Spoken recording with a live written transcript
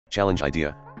Challenge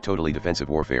idea, totally defensive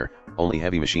warfare, only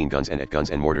heavy machine guns and guns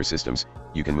and mortar systems.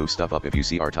 You can move stuff up if you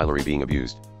see artillery being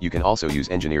abused. You can also use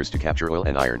engineers to capture oil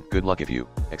and iron. Good luck if you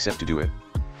accept to do it.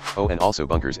 Oh, and also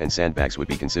bunkers and sandbags would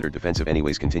be considered defensive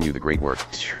anyways. Continue the great work.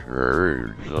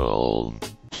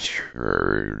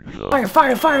 Fire,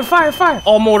 fire, fire, fire, fire!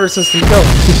 All mortar systems go!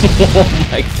 Oh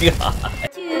my god!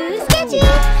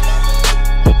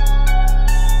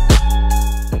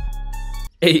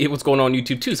 Hey, what's going on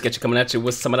YouTube? Too Sketchy coming at you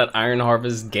with some of that Iron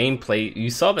Harvest gameplay.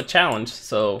 You saw the challenge,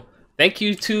 so thank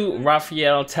you to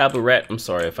Raphael Tabaret, I'm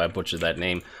sorry if I butchered that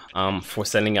name, for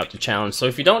sending out the challenge. So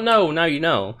if you don't know, now you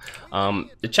know.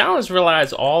 The challenge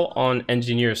relies all on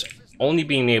engineers only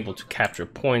being able to capture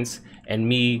points and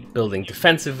me building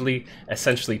defensively,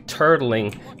 essentially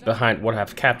turtling behind what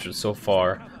I've captured so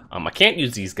far. I can't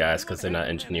use these guys because they're not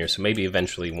engineers, so maybe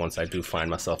eventually once I do find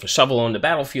myself a shovel on the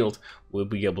battlefield, we'll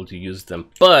be able to use them.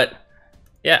 But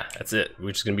yeah, that's it.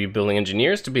 We're just going to be building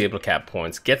engineers to be able to cap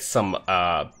points, get some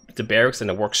the barracks and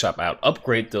the workshop out,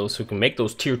 upgrade those who can make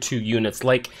those tier 2 units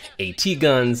like AT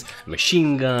guns,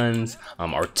 machine guns,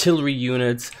 artillery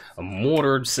units,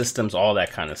 mortar systems, all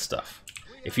that kind of stuff.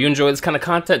 If you enjoy this kind of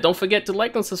content, don't forget to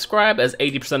like and subscribe, as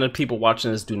 80% of the people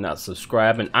watching this do not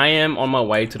subscribe. And I am on my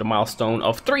way to the milestone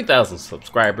of 3,000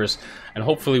 subscribers, and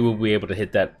hopefully we'll be able to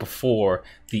hit that before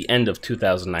the end of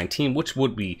 2019, which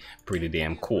would be pretty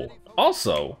damn cool.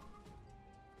 Also,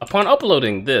 upon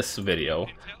uploading this video,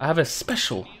 I have a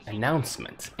special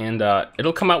announcement, and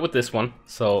it'll come out with this one,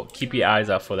 so keep your eyes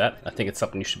out for that. I think it's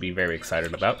something you should be very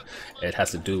excited about. It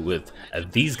has to do with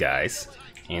these guys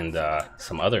and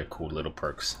some other cool little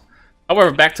perks. However,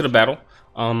 back to the battle.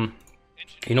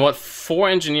 You know what? 4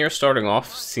 engineers starting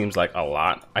off seems like a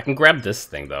lot. I can grab this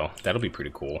thing though. That'll be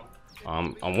pretty cool.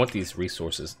 I want these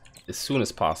resources as soon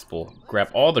as possible. Grab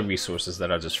all the resources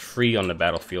that are just free on the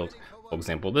battlefield. For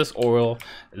example, this oil,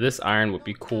 this iron would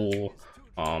be cool.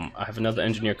 I have another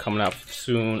engineer coming out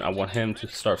soon. I want him to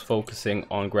start focusing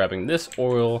on grabbing this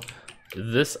oil,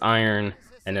 this iron,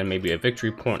 and then maybe a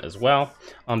victory point as well.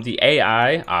 The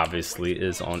AI obviously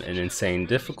is on an insane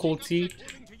difficulty,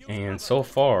 and so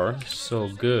far so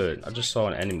good. I just saw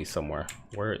an enemy somewhere.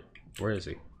 Where is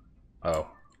he? Oh,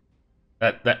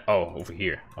 oh, over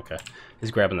here. Okay, he's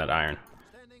grabbing that iron.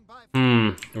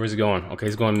 Where's he going? Okay,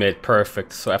 he's going mid.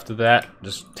 Perfect. So after that,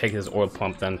 just take his oil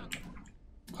pump then.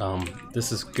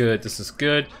 This is good. This is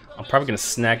good. I'm probably gonna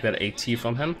snag that AT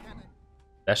from him.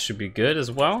 That should be good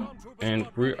as well, and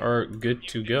we are good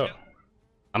to go.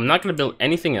 I'm not going to build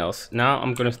anything else. Now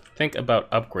I'm going to think about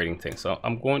upgrading things. So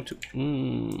I'm going to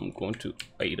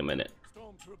wait a minute.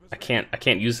 I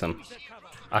can't use them.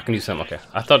 I can use them. Okay.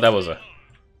 I thought that was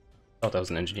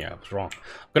an engineer. I was wrong. I'm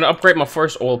going to upgrade my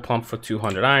first oil pump for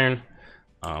 200 iron.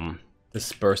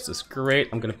 This burst is great.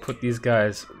 I'm going to put these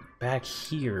guys back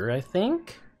here, I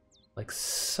think. Like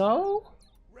so.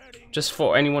 Just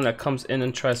for anyone that comes in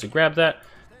and tries to grab that.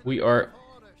 We are...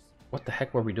 What the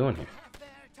heck were we doing here?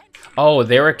 Oh,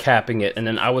 they were capping it, and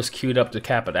then I was queued up to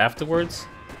cap it afterwards?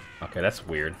 Okay, that's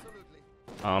weird.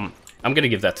 I'm gonna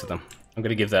give that to them. I'm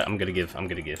gonna give that. I'm gonna give.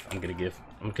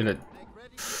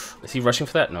 Is he rushing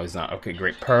for that? No, he's not. Okay,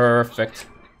 great. Perfect.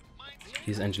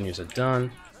 These engineers are done.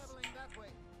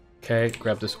 Okay,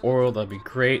 grab this oil. That'd be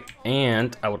great.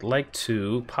 And I would like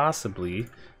to possibly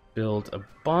build a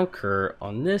bunker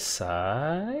on this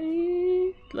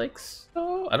side, like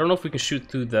so. I don't know if we can shoot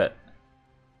through that.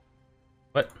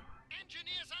 What?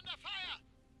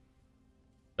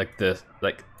 Like this,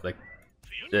 like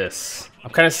this. I'm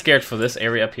kind of scared for this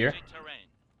area up here.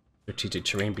 Strategic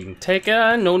terrain being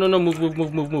taken. No,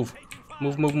 move.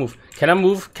 Can I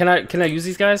move? Can I use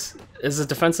these guys? Is it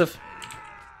defensive?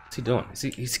 What's he doing?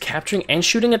 He's capturing and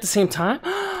shooting at the same time?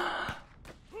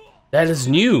 That is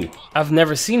new. I've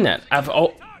never seen that.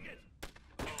 Huh.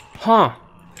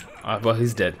 Well,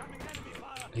 he's dead.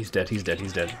 He's dead.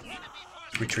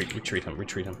 Retreat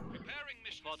him.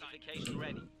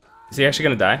 Is he actually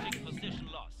gonna die?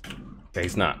 Okay,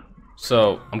 he's not.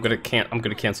 So I'm gonna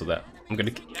cancel that.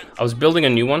 I was building a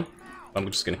new one. I'm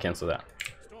just gonna cancel that.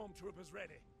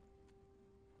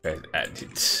 Okay,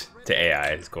 the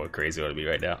AI is going crazy on me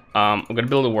right now. I'm gonna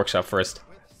build a workshop first.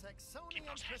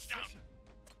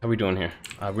 How are we doing here?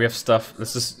 We have stuff.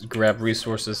 Let's just grab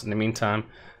resources in the meantime.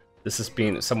 This is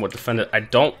being somewhat defended. I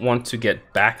don't want to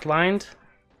get backlined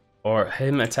or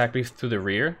him attack me through the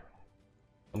rear.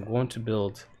 I'm going to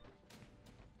build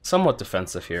somewhat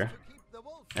defensive here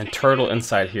and turtle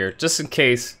inside here just in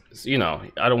case, you know,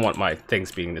 I don't want my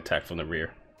things being attacked from the rear.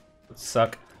 It would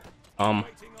suck. I'm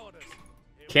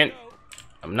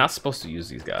not supposed to use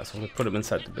these guys. I'm gonna put them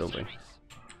inside the building.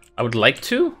 I would like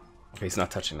to. Okay, he's not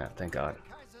touching that. Thank God.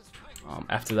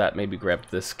 After that, maybe grab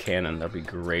this cannon. That'd be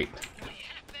great.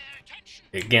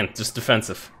 Again, just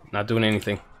defensive, not doing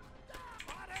anything.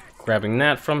 Grabbing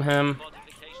that from him.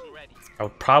 I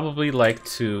would probably like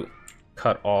to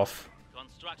cut off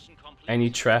any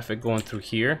traffic going through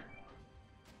here,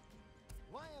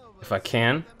 if I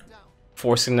can.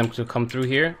 Forcing them to come through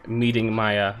here, meeting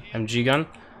my MG gun.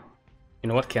 You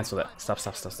know what? Cancel that. Stop,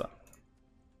 stop, stop, stop.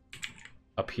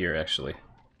 Up here, actually.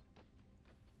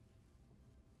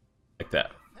 Like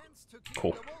that.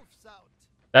 Cool.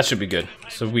 That should be good.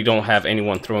 So we don't have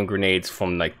anyone throwing grenades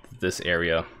from like this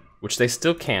area, which they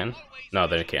still can. No,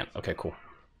 they can't. Okay, cool.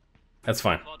 That's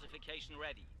fine. What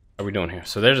are we doing here?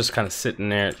 So they're just kind of sitting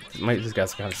there. These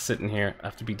guys are kind of sitting here. I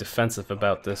have to be defensive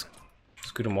about this.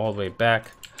 Scoot them all the way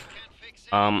back.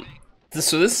 So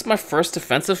this is my first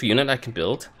defensive unit I can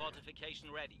build,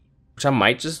 which I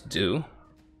might just do.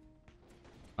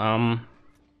 Yeah,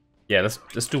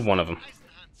 let's do one of them.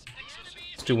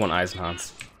 Let's do one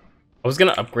Eisenhans. I was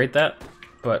gonna upgrade that,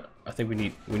 but I think we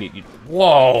need you.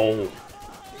 Whoa!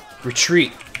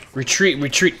 Retreat, retreat,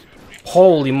 retreat!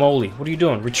 Holy moly! What are you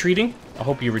doing? Retreating? I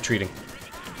hope you're retreating.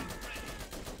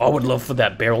 I would love for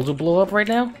that barrel to blow up right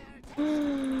now.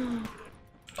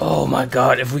 Oh my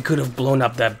god, if we could have blown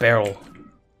up that barrel.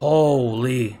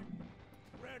 Holy.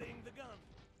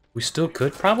 We still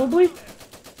could, probably?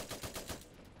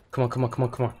 Come on, come on, come on,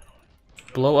 come on.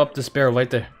 Blow up this barrel right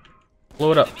there.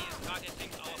 Blow it up.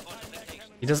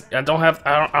 I don't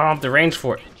have the range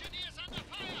for it.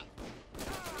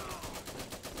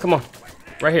 Come on.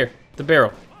 Right here. The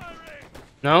barrel.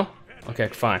 No? Okay,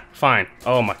 fine. Fine.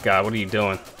 Oh my god, what are you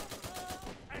doing?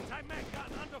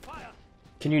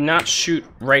 Can you not shoot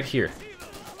right here?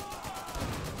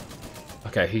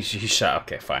 Okay, he shot.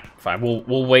 Okay, fine, fine.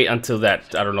 We'll wait until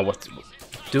that. I don't know what to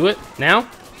do. It now.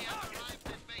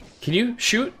 Can you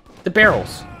shoot the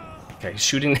barrels? Okay, he's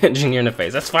shooting the engineer in the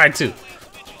face. That's fine too.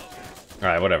 All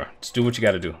right, whatever. Just do what you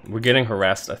got to do. We're getting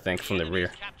harassed, I think, from the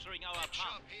rear.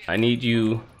 I need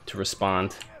you to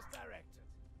respond.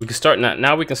 We can start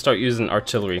now. We can start using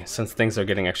artillery since things are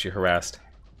getting actually harassed.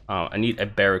 I need a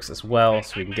barracks as well,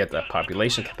 so we can get that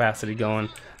population capacity going.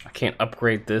 I can't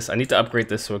upgrade this. I need to upgrade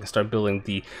this so we can start building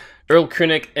the Earl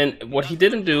König. And what he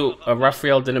didn't do,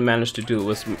 Raphael didn't manage to do,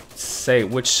 was say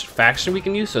which faction we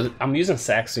can use. So I'm using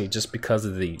Saxony just because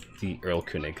of the Earl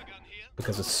König,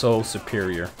 because it's so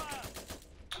superior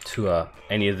to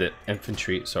any of the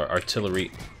infantry, so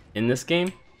artillery in this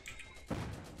game.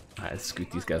 Alright, let's scoot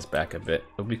these guys back a bit.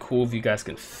 It would be cool if you guys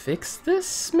can fix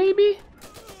this, maybe?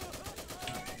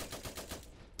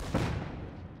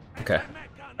 Okay.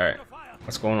 Alright.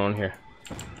 What's going on here?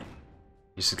 You're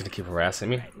just gonna keep harassing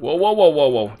me? Whoa, whoa, whoa, whoa,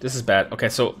 whoa. This is bad. Okay,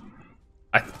 so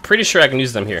I'm pretty sure I can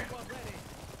use them here.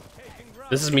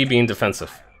 This is me being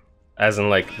defensive. As in,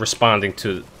 like, responding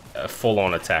to a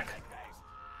full-on attack.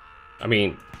 I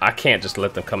mean, I can't just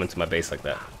let them come into my base like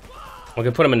that. I'm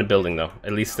gonna put them in the building, though.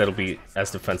 At least that'll be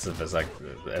as defensive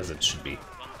as it should be.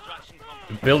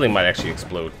 The building might actually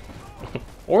explode.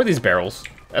 Or these barrels.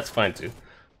 That's fine, too.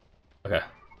 Okay.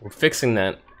 We're fixing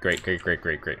that. Great, great, great,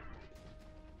 great, great.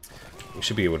 We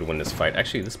should be able to win this fight.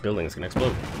 Actually, this building is gonna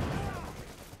explode.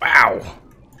 Wow!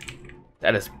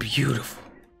 That is beautiful.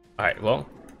 Alright, well.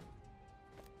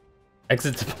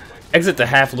 Exit the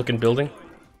half-looking building.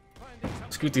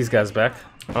 Scoot these guys back.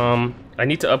 I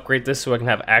need to upgrade this so I can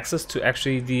have access to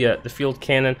actually the field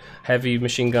cannon, heavy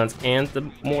machine guns, and the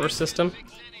mortar system.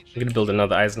 I'm gonna build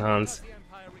another Eisenhans.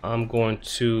 I'm going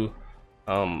to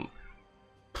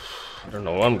I don't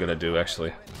know what I'm gonna do,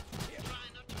 actually.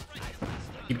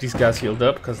 Keep these guys healed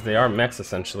up because they are mechs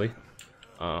essentially.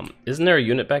 Isn't there a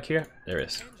unit back here? There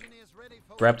is.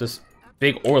 Grab this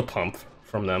big oil pump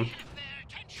from them.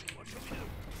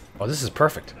 Oh, this is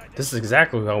perfect. This is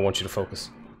exactly how I want you to focus.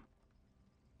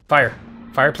 Fire.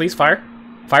 Fire, please, fire.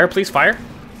 Fire, please, fire.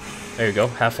 There you go,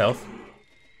 half health.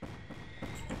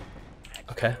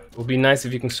 Okay, it would be nice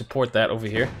if you can support that over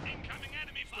here.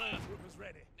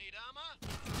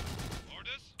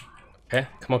 Okay,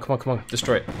 come on, come on, come on,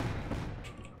 destroy it.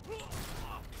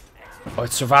 Oh,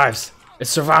 it survives. It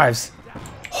survives.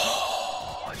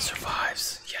 Oh, it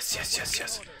survives. Yes, yes, yes,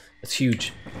 yes. That's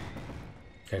huge.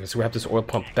 Okay, let's grab this oil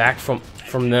pump back from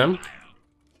them.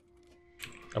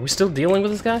 Are we still dealing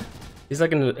with this guy? He's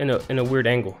like in a weird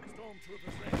angle.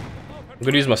 I'm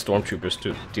gonna use my stormtroopers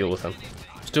to deal with him.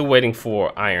 Still waiting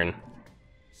for iron.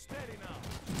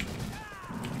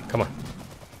 Come on,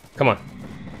 come on.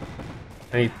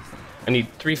 I need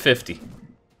 350.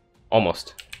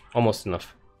 Almost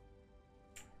enough.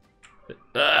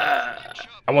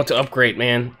 I want to upgrade,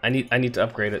 man. I need to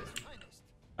upgrade it.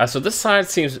 So this side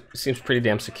seems pretty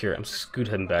damn secure. I'm scoot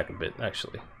heading back a bit,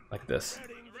 actually. like this.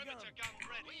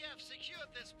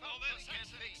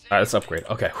 Alright, let's upgrade.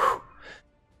 Okay. Whew.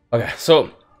 Okay,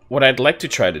 so what I'd like to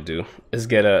try to do is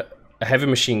get a heavy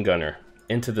machine gunner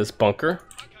into this bunker,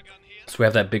 so we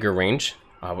have that bigger range.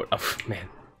 Oh, man,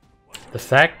 the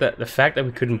fact that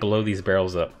we couldn't blow these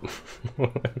barrels up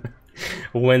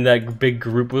when that big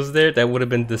group was there, that would have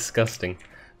been disgusting.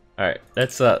 All right,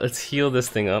 let's heal this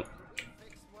thing up.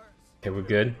 Okay, we're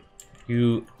good.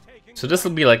 So this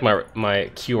will be like my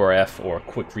QRF, or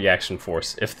quick reaction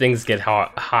force, if things get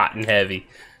hot and heavy.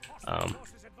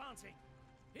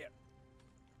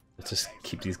 Let's just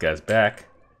keep these guys back.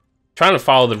 Trying to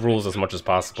follow the rules as much as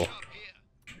possible.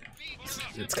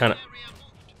 It's kind of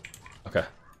okay.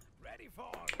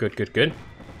 Good. Good.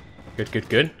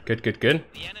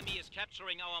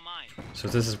 So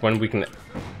this is when we can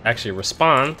actually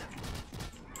respond.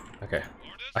 Okay.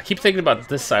 I keep thinking about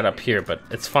this side up here, but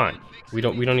it's fine. We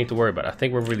don't need to worry about it. I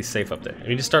think we're really safe up there. I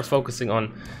need to start focusing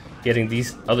on getting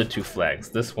these other two flags,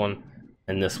 this one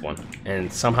and this one,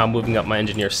 and somehow moving up my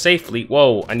engineer safely.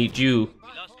 Whoa, I need you.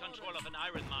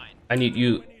 I need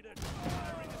you.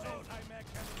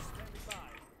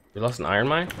 We lost an iron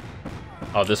mine?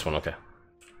 Oh, this one, okay.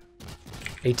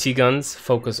 AT guns,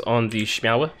 focus on the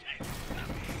Schmaue.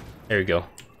 There you go.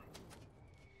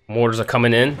 Mortars are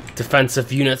coming in.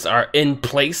 Defensive units are in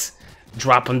place,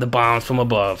 dropping the bombs from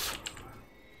above.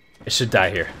 It should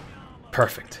die here.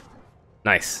 Perfect.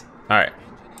 Nice. Alright.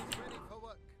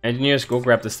 Engineers, go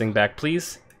grab this thing back,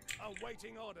 please.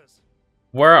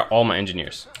 Where are all my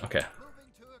engineers? Okay.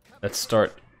 Let's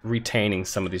start retaining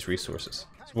some of these resources.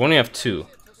 So we only have 2.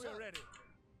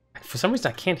 For some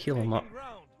reason, I can't heal him up.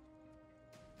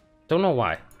 Don't know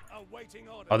why.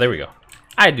 Oh, there we go.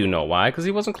 I do know why, because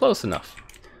he wasn't close enough.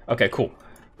 Okay, cool.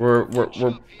 We're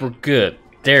good.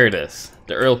 There it is.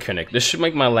 The Erlkönig. This should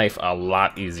make my life a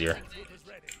lot easier.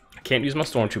 I can't use my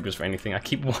stormtroopers for anything. I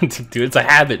keep wanting to. It's a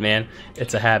habit, man.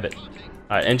 It's a habit.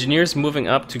 Engineers moving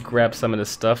up to grab some of this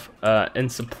stuff in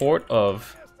support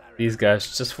of these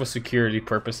guys, just for security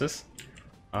purposes.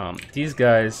 These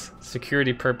guys,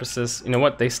 security purposes. You know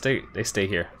what? They stay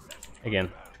here.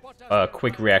 Again,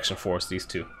 quick reaction force. These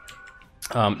two.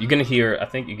 You're gonna hear. I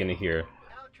think you're gonna hear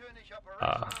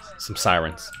some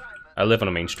sirens. I live on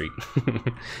a main street,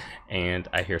 and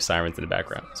I hear sirens in the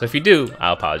background. So if you do,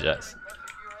 I apologize.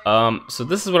 So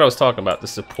this is what I was talking about, the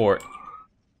support.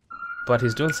 But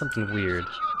he's doing something weird.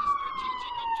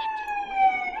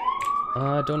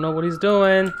 I don't know what he's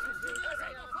doing.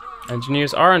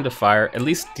 Engineers are under fire. At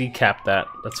least decap that.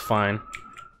 That's fine.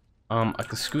 I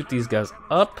can scoot these guys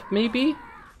up, maybe?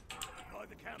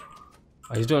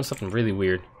 Oh, he's doing something really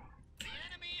weird.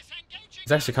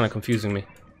 It's actually kind of confusing me.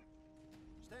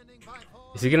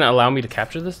 Is he gonna allow me to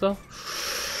capture this, though?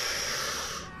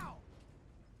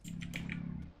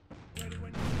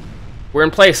 We're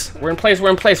in place. We're in place. We're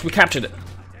in place. We captured it.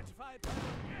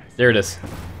 There it is.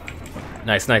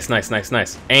 Nice, nice, nice, nice,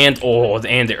 nice. And, oh,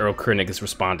 and the Erlkönig is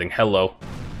responding. Hello.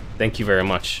 Thank you very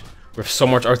much. We have so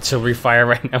much artillery fire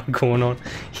right now going on.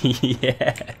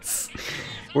 Yes.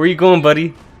 Where are you going,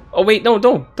 buddy? Oh, wait, no,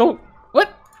 don't.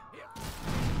 What?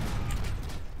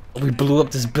 We blew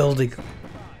up this building.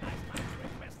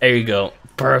 There you go.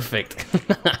 Perfect.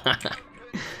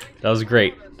 That was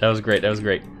great. That was great. That was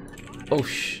great. Oh,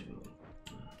 shh.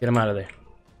 Get him out of there.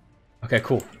 Okay,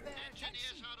 cool.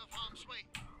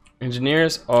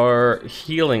 Engineers are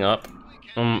healing up.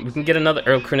 We can get another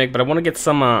Erlkönig, but I want to get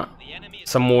some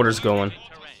mortars going.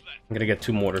 I'm gonna get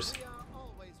 2 mortars.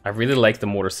 I really like the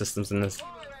mortar systems in this.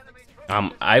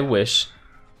 I wish.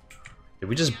 Did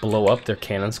we just blow up their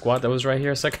cannon squad that was right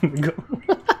here a second ago?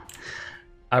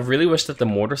 I really wish that the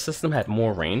mortar system had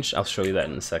more range. I'll show you that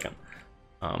in a second.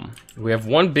 We have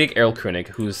one big Erlkönig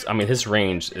who's, I mean, his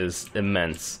range is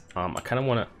immense. I kind of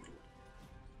want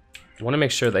to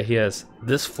make sure that he has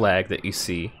this flag that you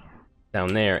see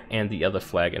down there and the other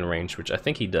flag in range, which I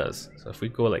think he does. So if we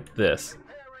go like this,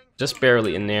 just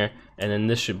barely in there, and then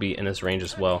this should be in his range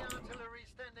as well.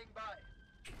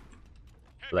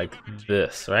 Like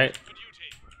this, right?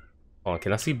 Oh,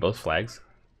 can I see both flags?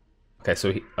 Okay,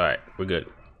 so alright, we're good.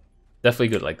 Definitely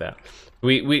good like that.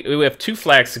 We have 2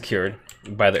 flags secured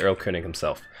by the Erlkönig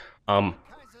himself.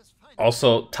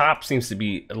 Also, top seems to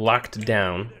be locked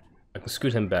down. I can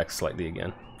scoot him back slightly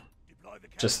again,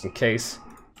 just in case.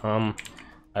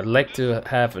 I'd like to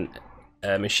have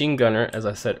a machine gunner, as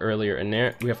I said earlier, in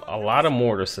there. We have a lot of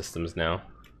mortar systems now.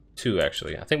 2,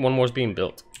 actually. I think 1 more is being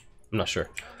built. I'm not sure.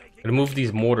 I'm gonna move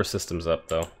these mortar systems up,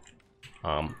 though.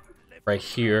 Right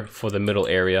here for the middle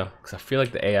area, because I feel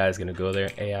like the AI is gonna go there.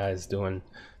 AI is doing,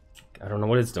 I don't know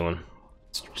what it's doing.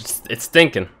 It's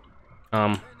thinking.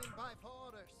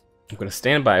 I'm gonna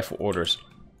stand by for orders.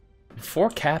 Before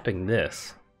capping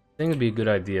this, I think it'd be a good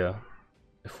idea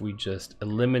if we just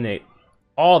eliminate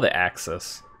all the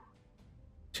access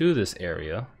to this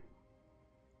area.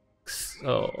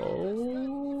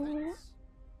 So,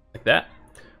 like that.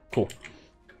 Cool.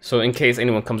 So in case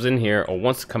anyone comes in here or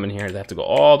wants to come in here, they have to go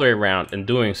all the way around, and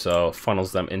doing so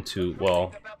funnels them into,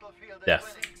 well,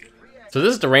 death. So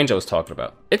this is the range I was talking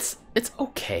about. It's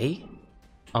okay.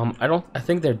 I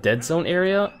think their dead zone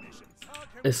area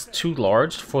is too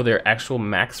large for their actual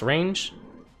max range.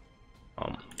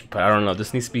 But I don't know,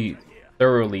 this needs to be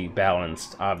thoroughly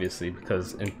balanced, obviously,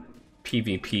 because in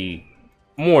PvP,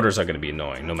 mortars are going to be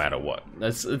annoying no matter what.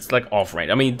 It's like off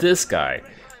range. I mean, this guy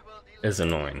is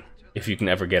annoying if you can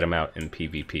ever get him out in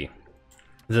PvP.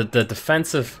 The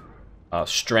defensive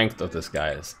strength of this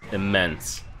guy is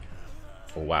immense.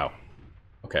 Oh, wow.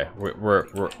 Okay,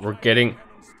 we're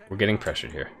getting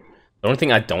pressured here. The only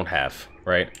thing I don't have,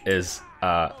 right, is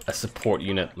a support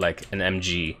unit like an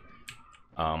MG.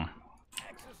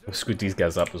 We'll scoot these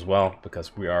guys up as well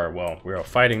because we are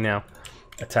fighting now.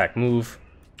 Attack, move.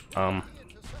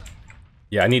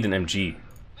 Yeah, I need an MG.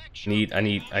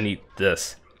 I need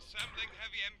this.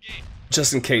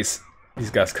 Just in case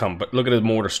these guys come. But look at the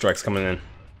mortar strikes coming in.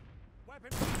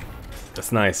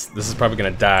 That's nice. This is probably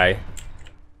gonna die.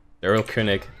 The Earl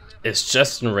Koenig is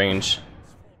just in range.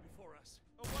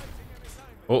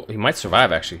 Oh, he might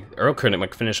survive actually. The Earl Koenig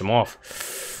might finish him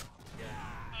off.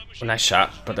 Oh, nice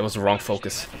shot, but that was the wrong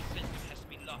focus.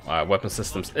 Alright, weapon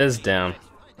systems is down.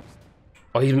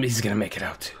 Oh, he's gonna make it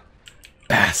out too.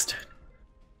 Bastard.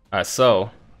 Alright,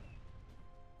 so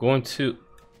going to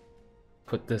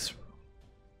put this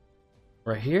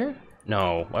right here?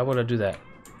 No, why would I do that?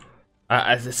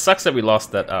 It sucks that we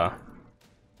lost that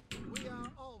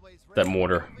that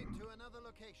mortar.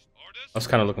 I was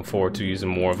kind of looking forward to using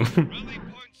more of them.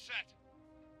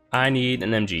 I need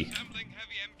an MG.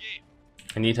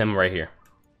 I need him right here.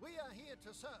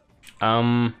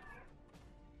 I'm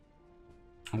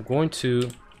going to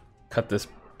cut this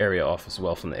area off as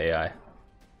well from the AI,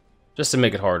 just to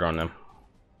make it harder on them.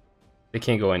 They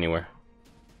can't go anywhere.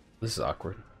 This is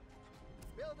awkward.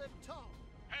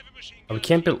 Oh, we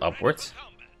can't build upwards,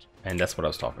 and that's what I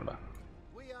was talking about.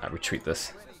 I retreat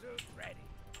this.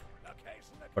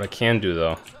 What I can do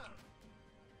though.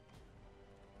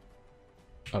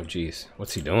 Oh geez,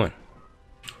 what's he doing?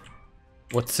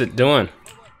 What's it doing?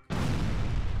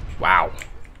 Wow.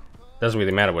 Doesn't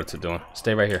really matter what it's doing.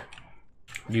 Stay right here.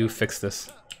 You fix this.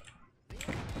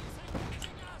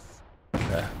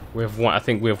 Okay. We have one. I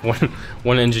think we have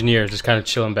one engineer just kind of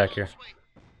chilling back here.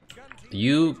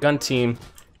 You gun team's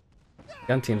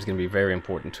gonna be very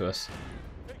important to us.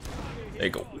 There you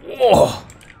go. Whoa!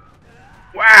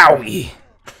 Wowie!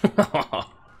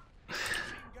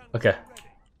 Okay.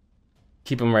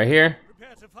 Keep him right here.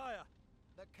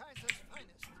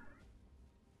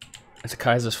 It's a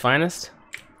Kaiser's finest.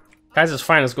 Kaiser's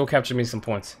finest. Go capture me some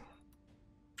points.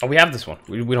 Oh, we have this one.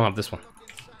 We don't have this one.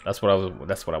 That's what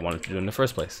I wanted to do in the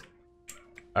first place.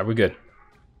 Alright, we're good.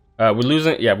 We're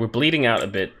losing. Yeah, we're bleeding out a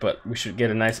bit, but we should get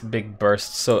a nice big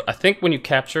burst. So I think when you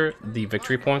capture the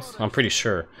victory points, I'm pretty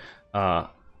sure,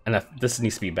 this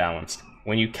needs to be balanced.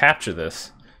 When you capture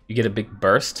this, you get a big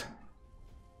burst.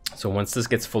 So once this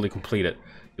gets fully completed,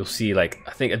 you'll see, like,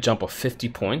 I think a jump of 50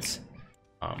 points.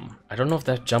 I don't know if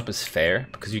that jump is fair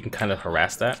because you can kind of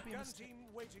harass that.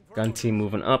 Gun team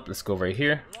moving up. Let's go right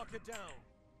here.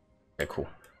 Okay, cool.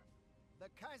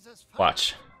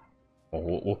 Watch.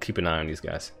 We'll keep an eye on these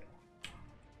guys.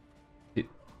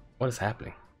 What is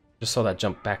happening? Just saw that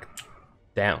jump back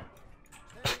down.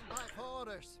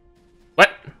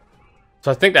 What?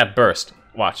 So I think that burst.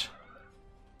 Watch.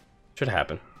 Should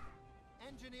happen.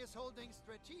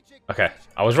 Okay,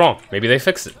 I was wrong. Maybe they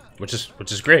fixed it, which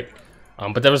is great.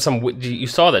 But there was some. You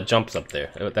saw that jumps up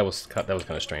there. That was kind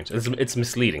of strange. It's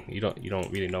misleading. You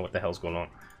don't really know what the hell's going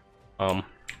on.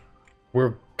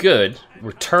 We're good.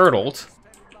 We're turtled.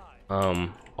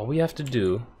 All we have to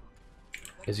do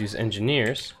is use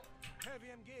engineers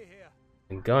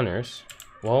and gunners.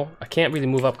 Well, I can't really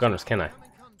move up gunners, can I?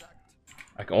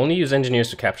 I can only use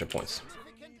engineers to capture points.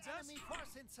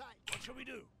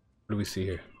 What do we see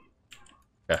here?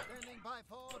 Yeah.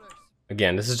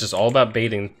 Again, this is just all about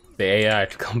baiting the AI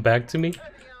to come back to me.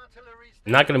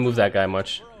 I'm not gonna move that guy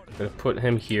much. I'm gonna put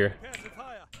him here.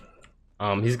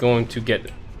 He's going to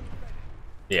get.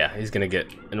 Yeah, he's gonna get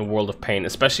in a world of pain,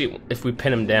 especially if we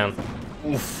pin him down.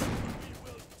 Oof.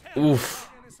 Oof.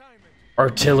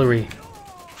 Artillery.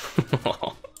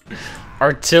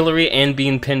 Artillery and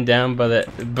being pinned down by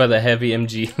the heavy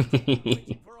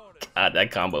MG. God,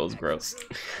 that combo is gross.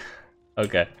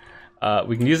 Okay.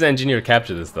 We can use the engineer to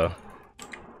capture this though.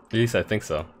 At least I think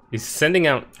so. He's sending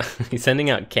out he's sending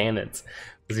out cannons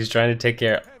because he's trying to take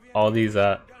care of all these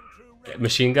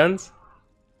machine guns.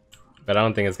 But I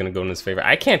don't think it's gonna go in his favor.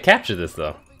 I can't capture this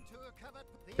though.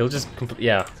 He'll just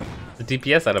yeah, the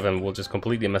DPS out of him will just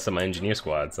completely mess up my engineer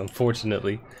squads.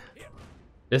 Unfortunately,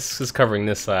 this is covering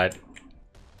this side.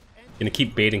 Gonna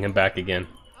keep baiting him back again.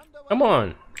 Come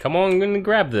on, I'm gonna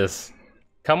grab this.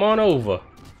 Come on over.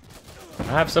 I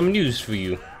have some news for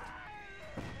you.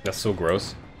 That's so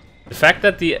gross. The fact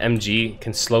that the MG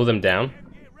can slow them down,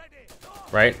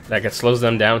 right? Like it slows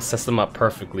them down, sets them up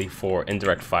perfectly for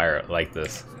indirect fire like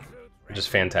this. Just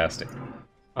fantastic.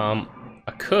 I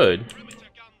could.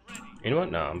 You know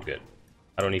what? No, I'm good.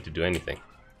 I don't need to do anything.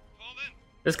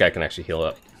 This guy can actually heal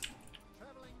up.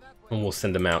 And we'll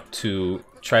send him out to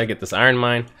try to get this iron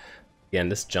mine. Again,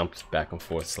 this jumped back and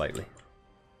forth slightly.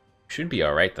 Should be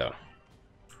alright though.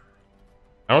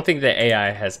 I don't think the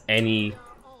AI has any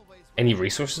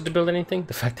resources to build anything.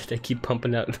 The fact that they keep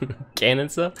pumping out cannon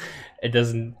stuff, it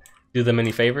doesn't do them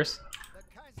any favors.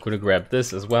 I'm gonna grab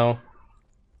this as well.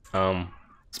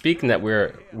 Speaking that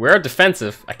we're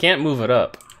defensive, I can't move it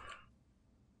up.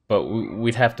 But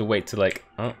we'd have to wait to like,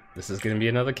 oh, this is gonna be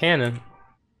another cannon.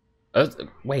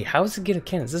 Wait, how is it get a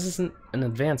cannon? This isn't an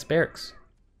advanced barracks.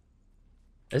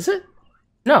 Is it?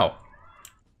 No.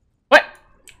 What?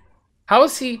 How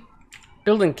is he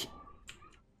building?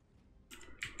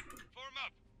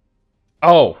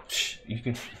 Oh, you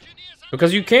can,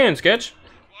 because you can, Sketch.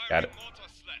 Got it.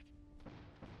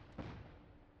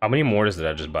 How many mortars did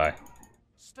I just buy?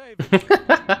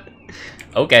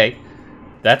 Okay,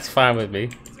 that's fine with me.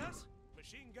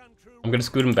 I'm gonna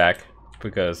scoot him back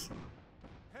because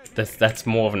that's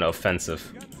more of an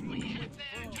offensive.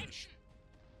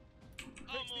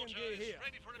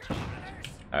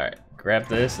 Alright, grab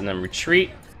this and then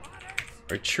retreat.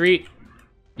 Retreat.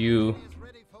 You.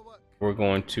 We're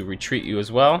going to retreat you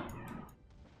as well.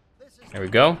 There we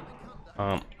go.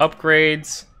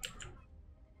 Upgrades.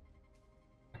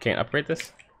 I can't upgrade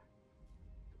this?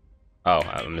 Oh,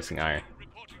 I'm missing iron.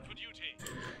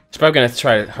 He's probably gonna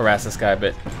try to harass this guy a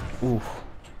bit. Ooh.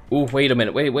 Ooh, wait a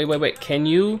minute. Wait. Can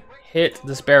you hit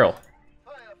this barrel?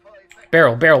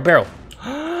 Barrel.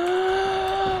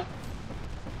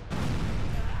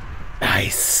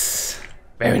 Nice.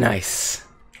 Very nice.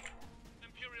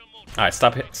 Alright,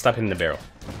 stop hitting the barrel.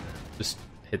 Just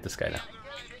hit this guy now.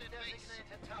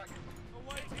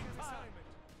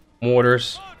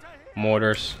 Mortars.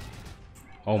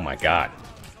 Oh my god.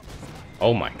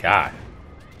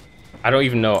 I don't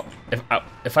even know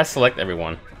if I select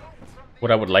everyone.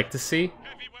 What I would like to see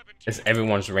is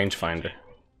everyone's rangefinder.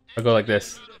 I'll go like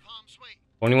this.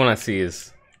 Only one I see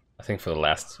is, I think, for the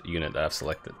last unit that I've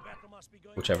selected,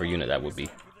 whichever unit that would be.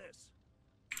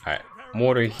 All right,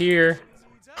 mortar here.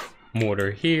 I'm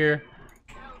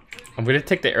gonna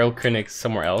take the Earl Krennic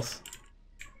somewhere else,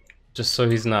 just so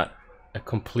he's not a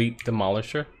complete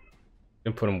demolisher.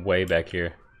 And put him way back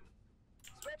here,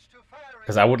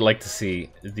 because I would like to see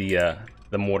the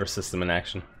mortar system in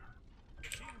action.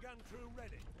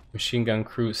 Machine gun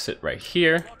crew sit right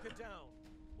here.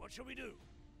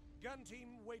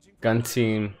 Gun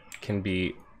team can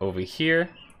be over here,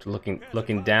 looking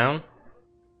down.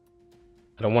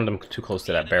 I don't want them too close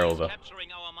to that barrel though.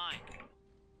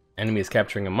 Enemy is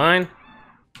capturing a mine.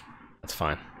 That's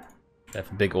fine. They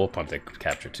have a big oil pump they could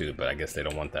capture too, but I guess they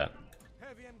don't want that.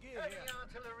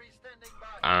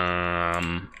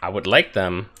 I would like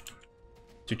them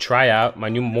to try out my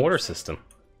new mortar system.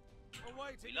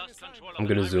 I'm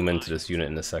gonna zoom into this unit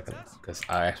in a second because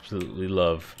I absolutely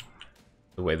love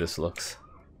the way this looks.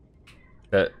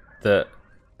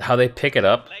 How they pick it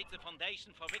up.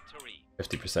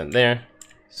 50% there,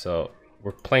 so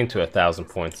we're playing to 1,000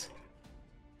 points.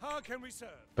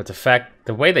 But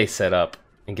the way they set up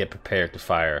and get prepared to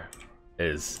fire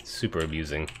is super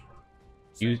amusing.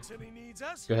 You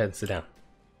go ahead and sit down.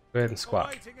 Go ahead and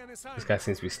squat. This guy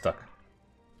seems to be stuck.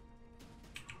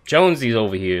 Jonesy's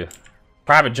over here.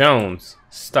 Private Jones,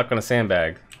 stuck on a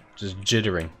sandbag, just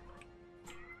jittering.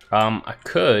 I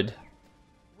could.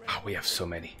 Oh, we have so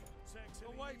many.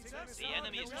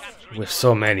 We have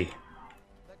so many.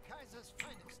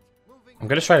 I'm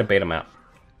gonna try to bait him out.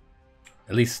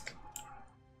 At least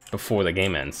before the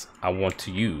game ends. I want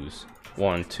to use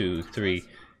 1, 2, 3,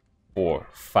 4,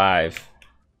 5.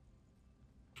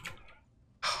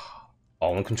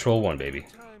 All in control 1, baby.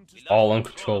 All in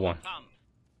control 1.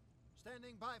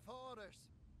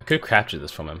 I could capture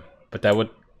this from him, but that would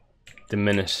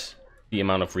diminish the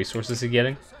amount of resources he's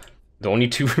getting. The only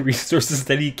 2 resources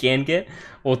that he can get,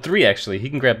 well, 3 actually. He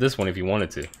can grab this one if he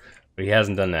wanted to, but he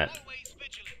hasn't done that.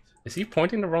 Is he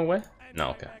pointing the wrong way? No,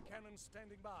 okay.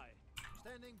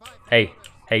 Hey,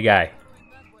 hey guy.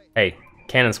 Hey,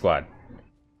 cannon squad.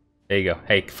 There you go.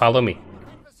 Hey, follow me.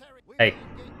 Hey,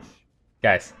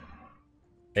 guys.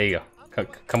 There you go.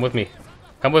 Come with me.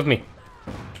 Come with me.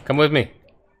 Come with me.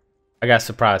 I got a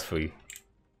surprise for you.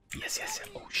 Yes, yes, yes.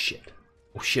 Oh shit.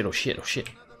 Oh shit, oh shit, oh shit.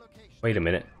 Wait a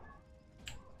minute.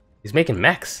 He's making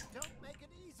mechs.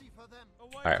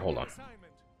 Alright, hold on.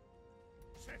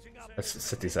 Let's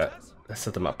set these up. Let's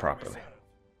set them up properly.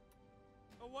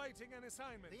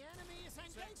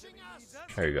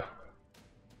 There you go.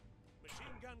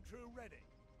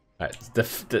 Alright,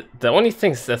 the only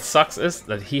thing that sucks is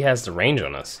that he has the range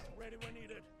on us.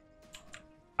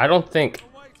 I don't think...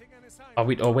 Oh,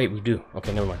 wait, we do.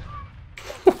 Okay, never mind.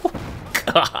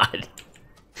 God.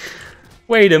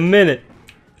 Wait a minute.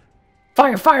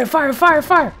 Fire, fire, fire, fire,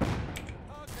 fire.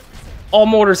 All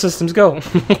mortar systems go.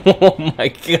 Oh my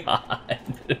god.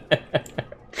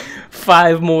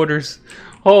 5 mortars.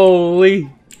 Holy.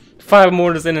 5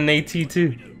 mortars and an AT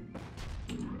too.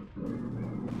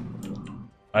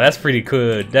 Oh, that's pretty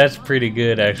good. That's pretty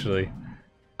good actually.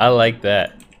 I like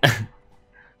that.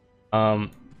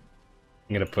 I'm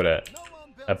gonna put a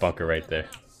bunker right there.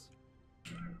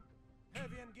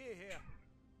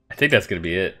 I think that's gonna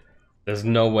be it. There's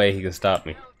no way he can stop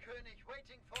me.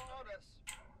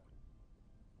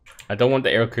 I don't want the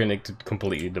Aerokönig to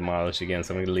completely demolish again,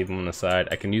 so I'm gonna leave him on the side.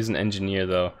 I can use an engineer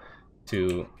though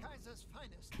to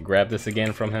grab this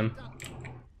again from him.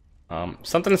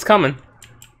 Something is coming.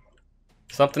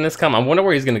 Something is coming. I wonder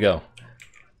where he's gonna go.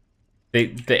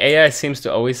 The AI seems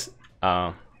to always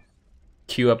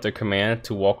queue up their command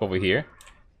to walk over here,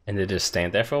 and they just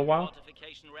stand there for a while.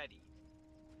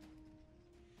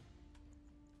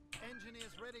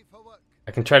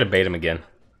 I can try to bait him again.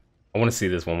 I want to see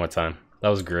this one more time. That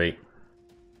was great.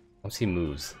 Once he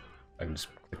moves, I can just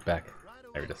click back.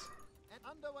 There it is.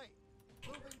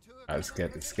 Alright, let's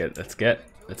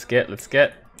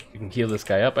get. You can heal this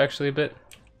guy up actually a bit.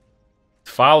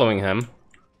 Following him.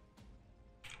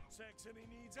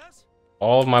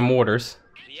 All of my mortars.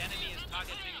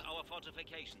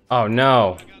 Oh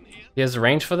no. He has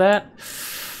range for that?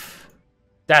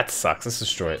 That sucks. Let's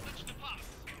destroy it.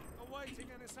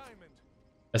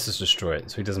 Let's just destroy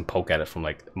it so he doesn't poke at it from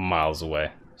like miles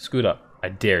away. Scoot up. I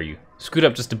dare you. Scoot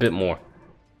up just a bit more.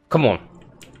 Come on.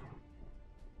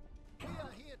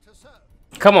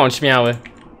 Come on, Schmeow.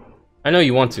 I know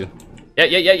you want to.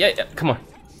 Yeah. Come on.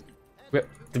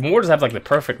 The mortars have like the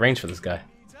perfect range for this guy.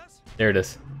 There it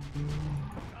is.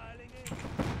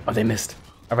 Oh, they missed.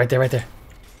 Oh, right there.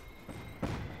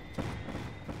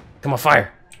 Come on,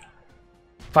 fire.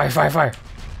 Fire.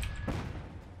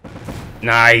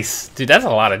 Nice. Dude, that's a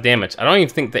lot of damage. I don't even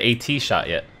think the AT shot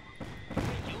yet.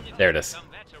 There it is.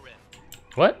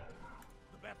 What?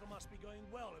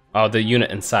 Oh, the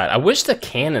unit inside. I wish the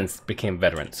cannons became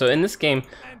veteran. So in this game,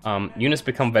 units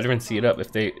become veteran seed up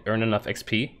if they earn enough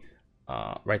XP.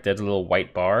 Right there, the little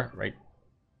white bar. Right.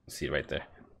 See it right there.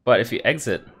 But if you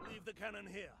exit,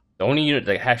 the only unit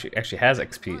that actually has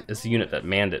XP is the unit that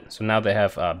manned it. So now they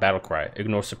have battle cry,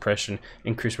 ignore suppression,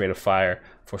 increase rate of fire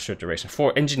for a short duration.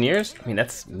 For engineers, I mean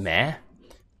that's meh.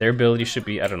 Their ability should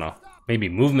be, I don't know, maybe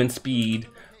movement speed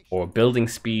or building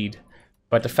speed.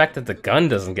 But the fact that the gun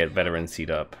doesn't get veteran seed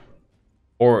up,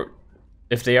 or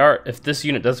if this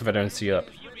unit does veteran seed up,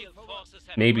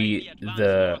 maybe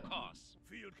the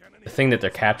thing that they're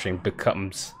capturing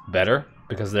becomes better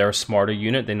because they're a smarter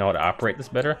unit. They know how to operate this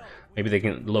better. Maybe they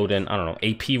can load in, I don't know,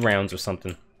 AP rounds or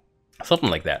something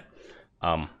like that.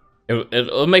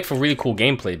 It'll make for really cool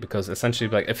gameplay because essentially,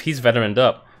 like, if he's veteraned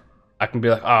up, I can be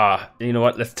like, you know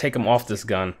what? Let's take him off this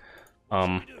gun.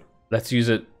 Let's use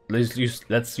it.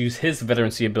 Let's use his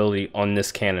veterancy ability on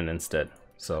this cannon instead.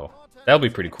 So that'll be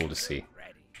pretty cool to see.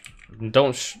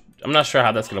 I'm not sure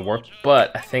how that's gonna work,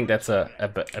 but I think that's a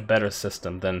better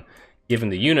system than giving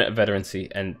the unit a veterancy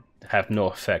and have no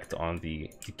effect on the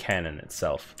cannon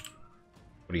itself.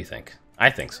 What do you think? I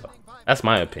think so. That's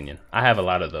my opinion. I have a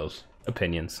lot of those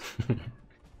opinions.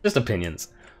 Just opinions.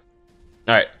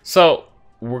 Alright, so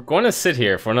we're going to sit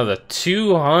here for another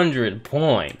 200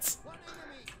 points.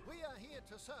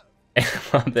 And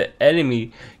while the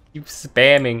enemy keeps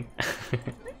spamming.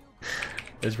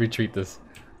 Let's retreat this.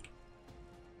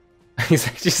 He's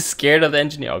actually scared of the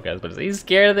engineer. Oh, guys, but he's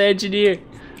scared of the engineer.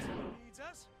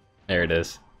 There it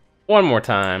is. One more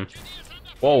time.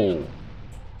 Whoa.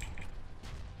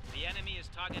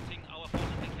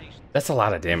 That's a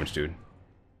lot of damage, dude.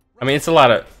 I mean, it's a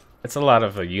lot of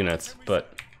units,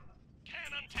 but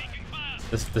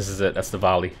this is it. That's the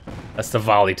volley. That's the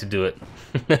volley to do it.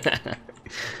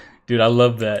 Dude, I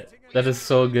love that. That is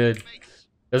so good.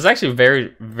 It's actually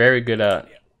very, very good.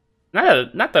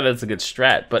 Not that it's a good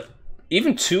strat, but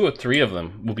even 2 or 3 of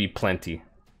them will be plenty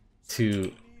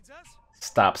to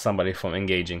stop somebody from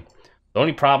engaging. The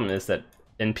only problem is that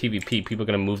in PvP, people are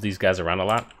going to move these guys around a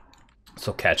lot,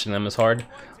 so catching them is hard.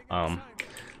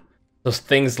 Those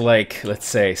things like, let's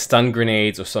say, stun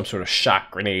grenades or some sort of shock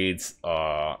grenades,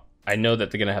 I know that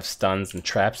they're going to have stuns and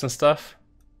traps and stuff,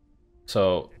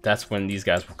 so that's when these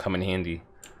guys will come in handy.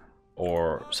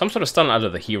 Or some sort of stun out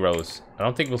of the heroes. I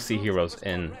don't think we'll see heroes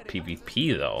in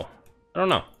PvP though. I don't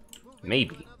know.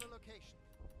 Maybe.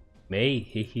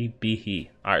 May-he-he-be-he.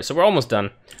 Alright, so we're almost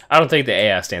done. I don't think the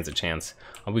AI stands a chance.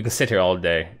 We can sit here all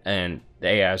day, and the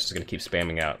AI is just going to keep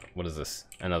spamming out. What is this?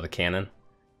 Another cannon?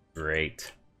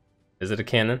 Great. Is it a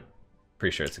cannon?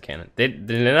 Pretty sure it's a cannon. They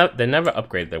never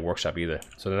upgraded their workshop either,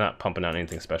 so they're not pumping out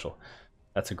anything special.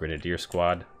 That's a grenadier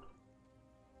squad.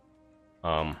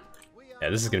 Yeah,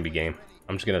 this is going to be game.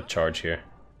 I'm just going to charge here.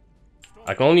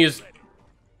 I can only use...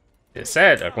 It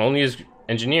said I can only use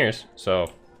engineers,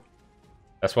 so...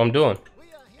 That's what I'm doing.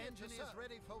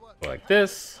 Like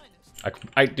this.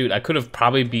 Dude, I could have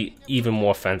probably be even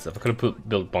more offensive. I could have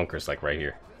built bunkers like right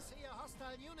here.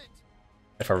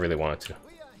 If I really wanted to.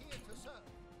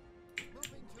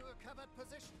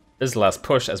 This is the last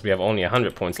push as we have only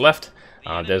 100 points left.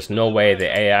 There's no way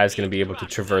the AI is going to be able to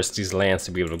traverse these lands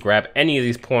to be able to grab any of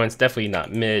these points. Definitely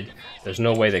not mid. There's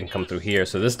no way they can come through here.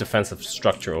 So this defensive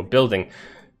structure or building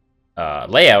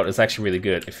layout is actually really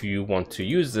good if you want to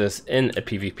use this in a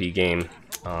PvP game.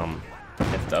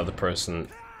 If the other person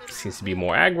seems to be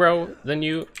more aggro than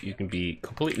you, you can be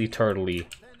completely turtley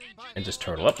and just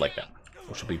turtle up like that,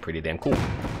 which will be pretty damn cool.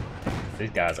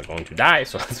 These guys are going to die,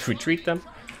 so let's retreat them,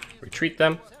 retreat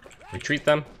them, retreat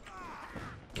them.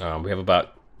 We have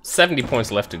about 70 points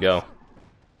left to go.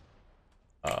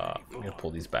 I'm gonna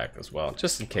pull these back as well,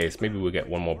 just in case. Maybe we'll get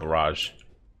one more barrage.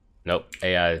 Nope,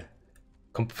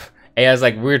 AI's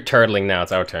like, we're turtling now,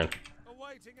 it's our turn.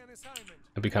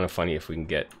 It'd be kind of funny if we can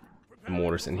get the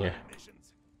mortars in here.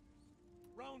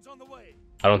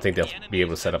 I don't think they'll be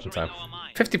able to set up in time.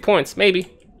 50 points, maybe.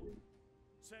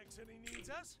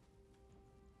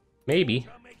 Maybe.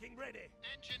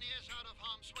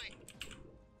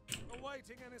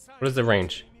 What is the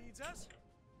range?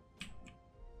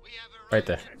 Right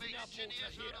there.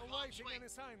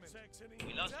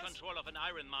 We lost control of an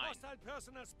iron mine.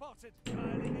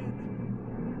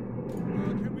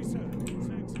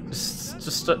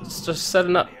 Just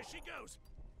setting up.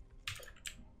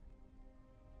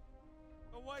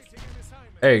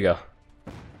 There you go.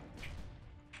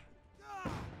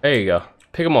 There you go.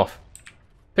 Pick him off.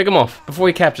 Pick him off before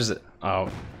he captures it. Oh,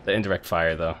 the indirect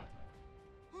fire though.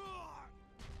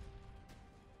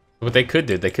 What they could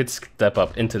do, they could step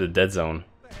up into the dead zone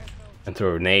and throw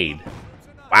a grenade.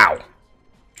 Wow.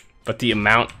 But the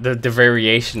amount, the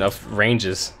variation of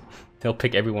ranges, they'll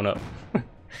pick everyone up.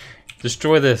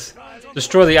 Destroy this.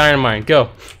 Destroy the iron mine. Go.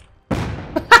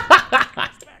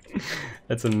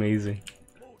 That's amazing.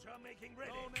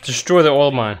 Destroy the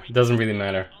oil mine. It doesn't really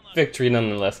matter. Victory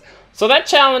nonetheless. So that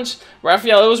challenge,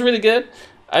 Raphael, it was really good.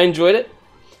 I enjoyed it.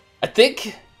 I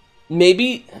think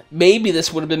maybe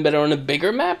this would have been better on a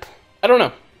bigger map. I don't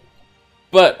know.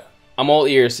 But I'm all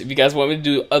ears. If you guys want me to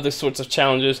do other sorts of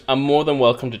challenges, I'm more than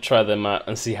welcome to try them out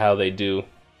and see how they do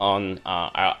on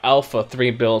our Alpha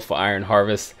 3 build for Iron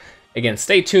Harvest. Again,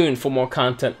 stay tuned for more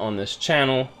content on this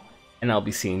channel, and I'll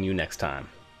be seeing you next time.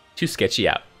 Too Sketchy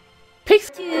out. Peace.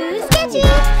 Too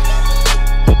sketchy.